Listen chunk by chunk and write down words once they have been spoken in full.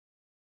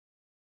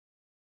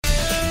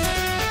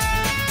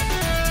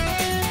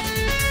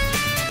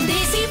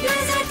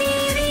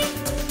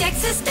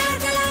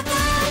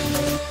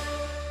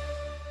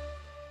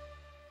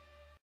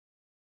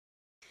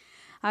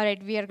All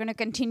right, we are going to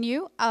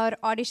continue our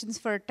auditions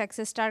for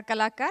Texas Star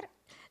Kalakaar.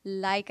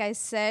 Like I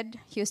said,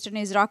 Houston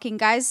is rocking,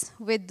 guys,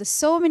 with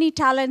so many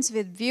talents,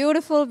 with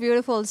beautiful,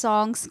 beautiful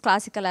songs,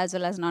 classical as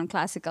well as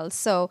non-classical.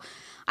 So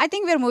I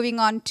think we're moving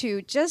on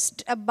to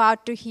just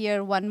about to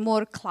hear one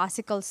more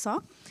classical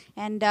song.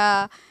 And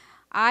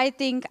I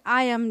think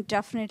I am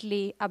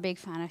definitely a big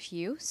fan of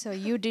you. So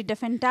you did a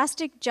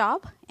fantastic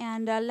job.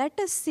 And let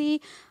us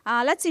see,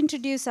 let's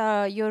introduce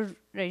your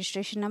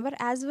registration number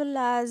as well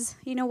as,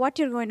 what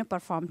you're going to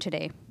perform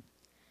today.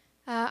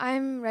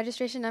 I'm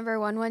registration number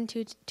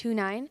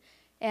 11229,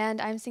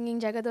 and I'm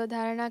singing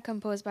Jagadodharana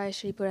composed by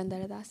Sri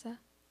Purandaradasa.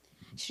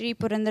 Sri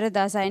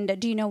Purandaradasa, and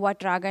do you know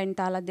what raga and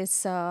tala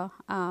this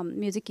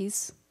music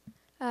is?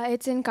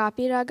 It's in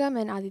Kapi Ragam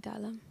and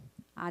Aditalam.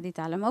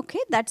 Aditalam.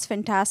 Okay, that's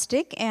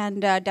fantastic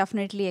and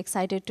definitely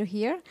excited to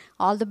hear.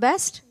 All the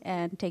best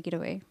and take it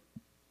away.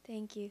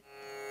 Thank you.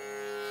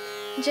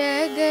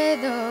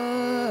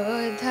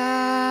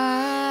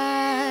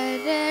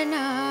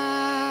 Jagadodharana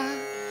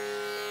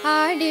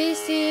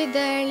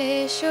ಆಡಿಸಿದಳೆ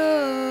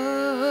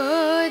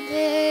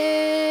ಶೋಧೆ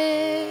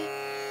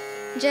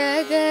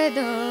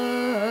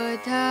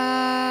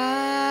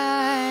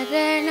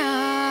ಜಗದೋದ್ಧಾರಣ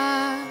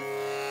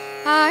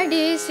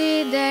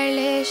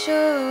ಆಡಿಸಿದಳೆ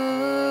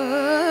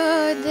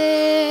ಶೋಧೆ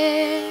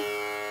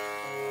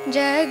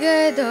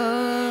ಜಗದೋದ್ಧಾರಣ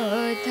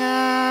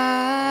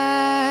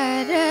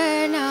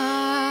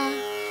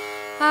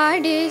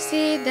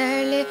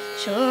ಆಡಿಸಿದಳೆ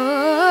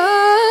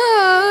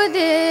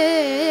ಶೋಧೆ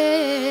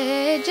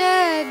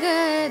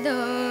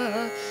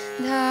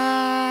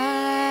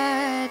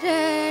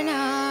ಧಾರಣ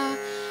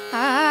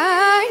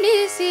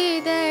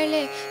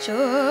ಆಡಿಸಿದಳೆ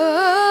ಶೋಧೆ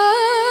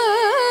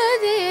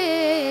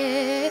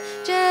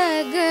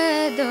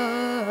ಜಗದೋ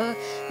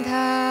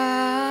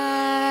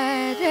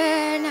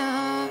ಧಾರಣ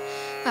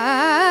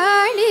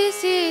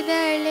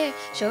ಆಡಿಸಿದಳೆ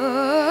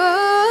ಶೋಧೆ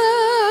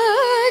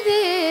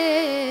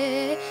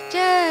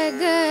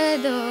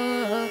ಜಗದೋ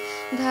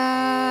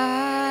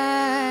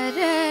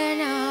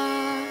ಧಾರಣ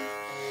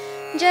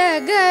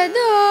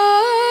ಜಗದೋ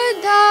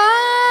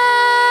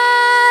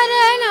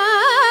ಜಗದೋದ್ಧಾರಣ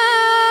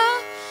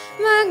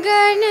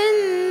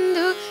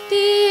ಮಗನೆಂದು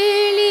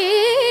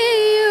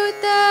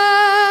ತಿಳಿಯುತ್ತ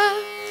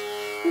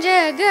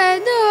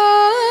ಜಗದೋದ್ಧಾರಣ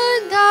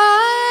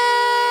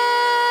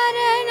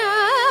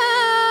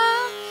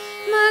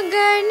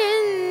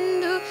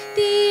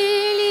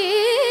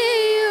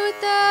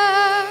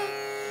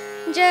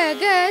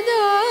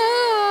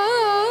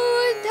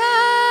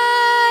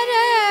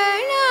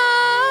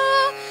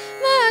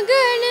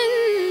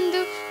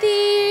ಮಗನೆಂದು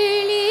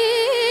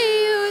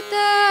ತಿಳಿಯುತ್ತ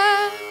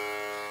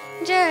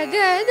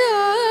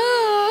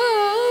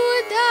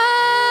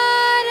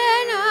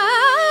ಜಗದೋದ್ಧಾರಣ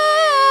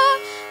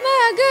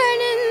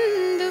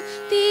ಮಗನೆಂದು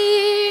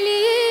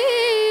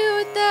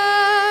ತಿಳಿಯುತ್ತ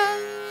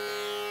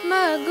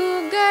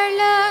ಮಗುಗಳ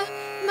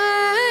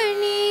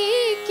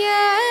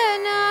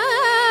ಮಾಣಿಕ್ಯನ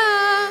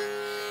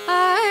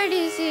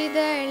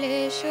ಆಡಿಸಿದಳೆ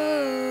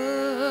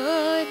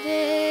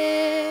ಶೋಧೆ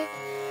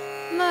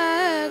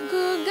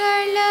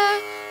ಮಗುಗಳ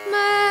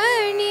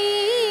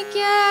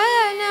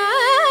ಮಾಣಿಕ್ಯನ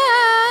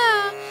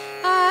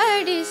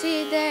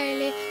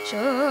ಆಡಿಸಿದಳೆ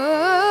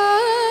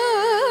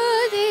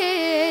ಶೋಧೆ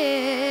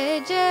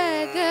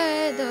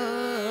ಜಗದೋ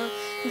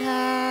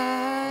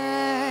ಧಾರಣ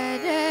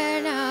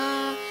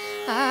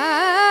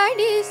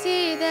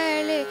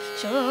ಆಡಿಸಿದಳೆ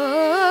ಶೋಧೆ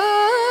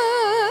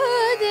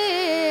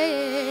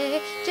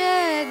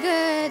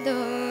ಜಗದೋ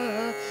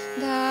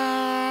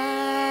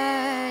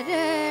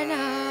ಧಾರಣ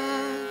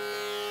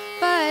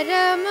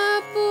ಪರಮ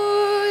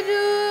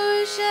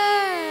ಪುರುಷನ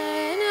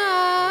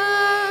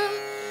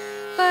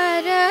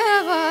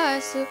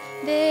ಪರವಾಸು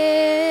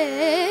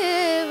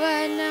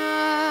ದೇವನ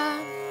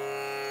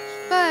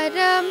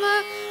ಪರಮ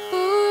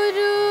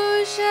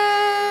ಪುರುಷನ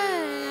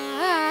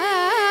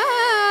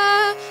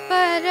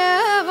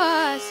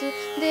ಪರವಾಸು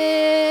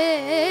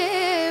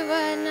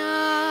ದೇವನ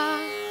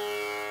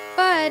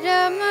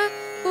ಪರಮ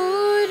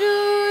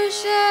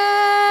ಪುರುಷನ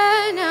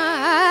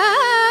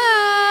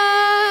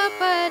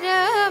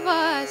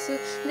ಪರವಾಸು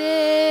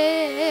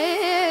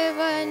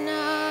ದೇವನ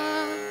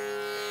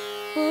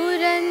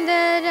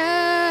ಪುರಂದರ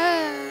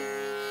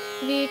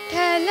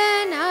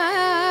ವಿಠಲನ